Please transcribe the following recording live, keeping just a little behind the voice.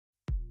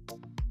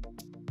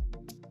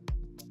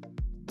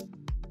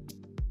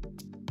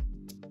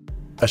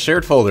A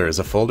shared folder is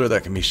a folder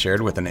that can be shared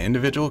with an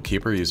individual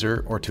Keeper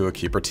user or to a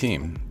Keeper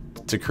team.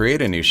 To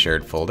create a new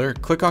shared folder,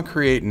 click on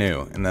Create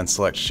New and then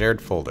select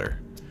Shared Folder.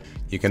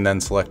 You can then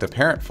select a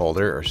parent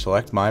folder or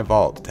select My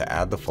Vault to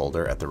add the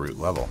folder at the root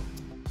level.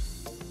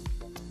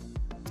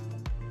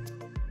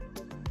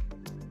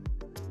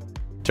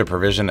 To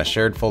provision a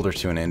shared folder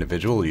to an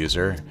individual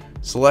user,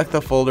 select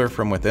the folder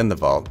from within the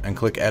vault and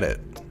click Edit.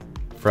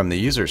 From the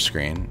user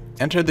screen,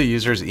 enter the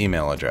user's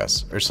email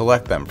address or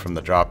select them from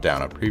the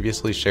drop-down of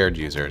previously shared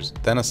users,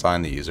 then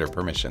assign the user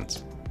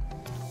permissions.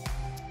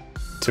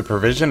 To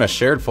provision a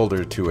shared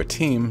folder to a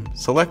team,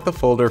 select the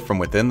folder from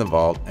within the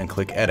vault and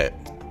click Edit.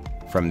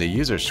 From the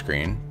user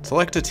screen,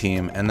 select a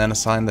team and then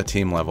assign the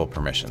team level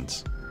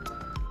permissions.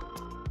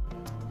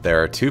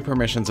 There are two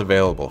permissions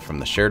available from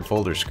the shared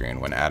folder screen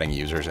when adding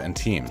users and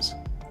teams.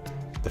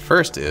 The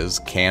first is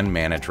Can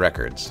Manage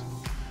Records.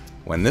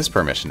 When this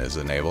permission is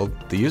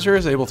enabled, the user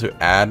is able to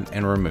add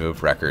and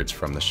remove records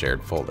from the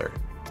shared folder.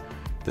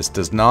 This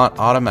does not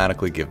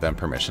automatically give them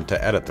permission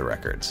to edit the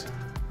records,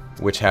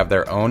 which have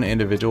their own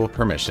individual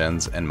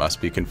permissions and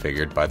must be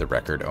configured by the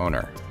record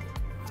owner.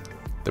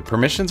 The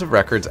permissions of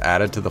records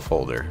added to the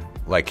folder,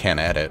 like Can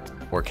Edit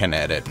or Can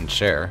Edit and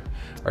Share,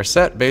 are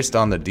set based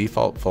on the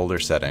default folder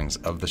settings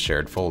of the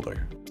shared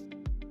folder.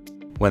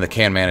 When the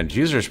Can Manage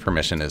Users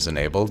permission is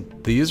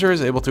enabled, the user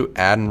is able to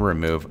add and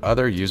remove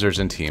other users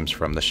and teams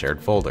from the shared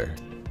folder.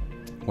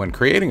 When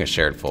creating a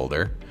shared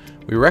folder,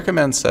 we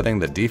recommend setting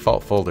the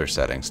default folder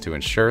settings to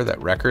ensure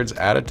that records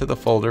added to the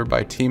folder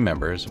by team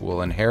members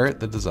will inherit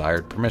the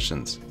desired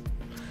permissions.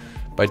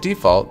 By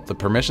default, the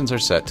permissions are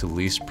set to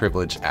least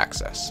privilege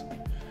access.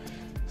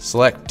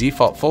 Select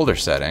Default Folder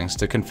Settings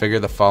to configure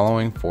the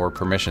following 4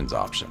 permissions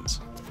options.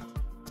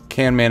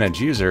 Can Manage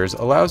Users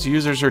allows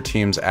users or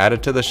teams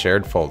added to the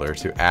shared folder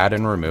to add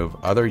and remove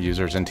other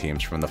users and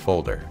teams from the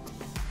folder.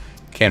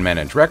 Can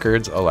Manage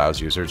Records allows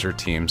users or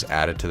teams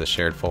added to the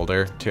shared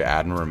folder to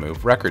add and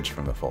remove records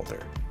from the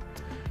folder.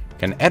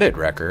 Can Edit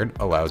Record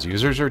allows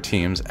users or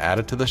teams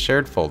added to the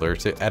shared folder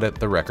to edit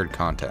the record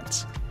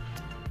contents.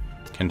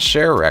 Can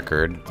Share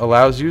Record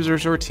allows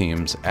users or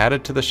teams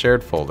added to the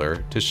shared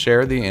folder to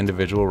share the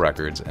individual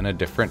records in a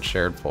different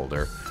shared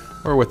folder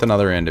or with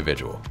another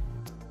individual.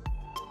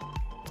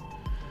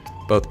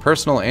 Both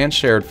personal and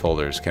shared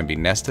folders can be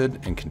nested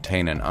and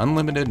contain an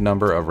unlimited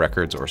number of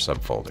records or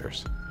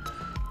subfolders.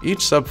 Each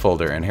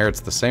subfolder inherits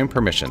the same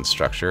permission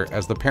structure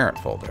as the parent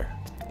folder.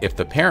 If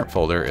the parent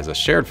folder is a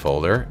shared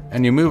folder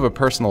and you move a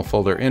personal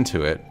folder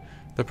into it,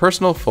 the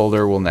personal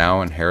folder will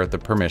now inherit the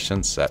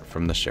permissions set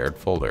from the shared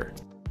folder,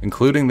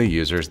 including the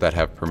users that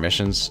have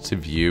permissions to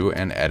view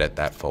and edit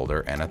that folder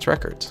and its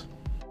records.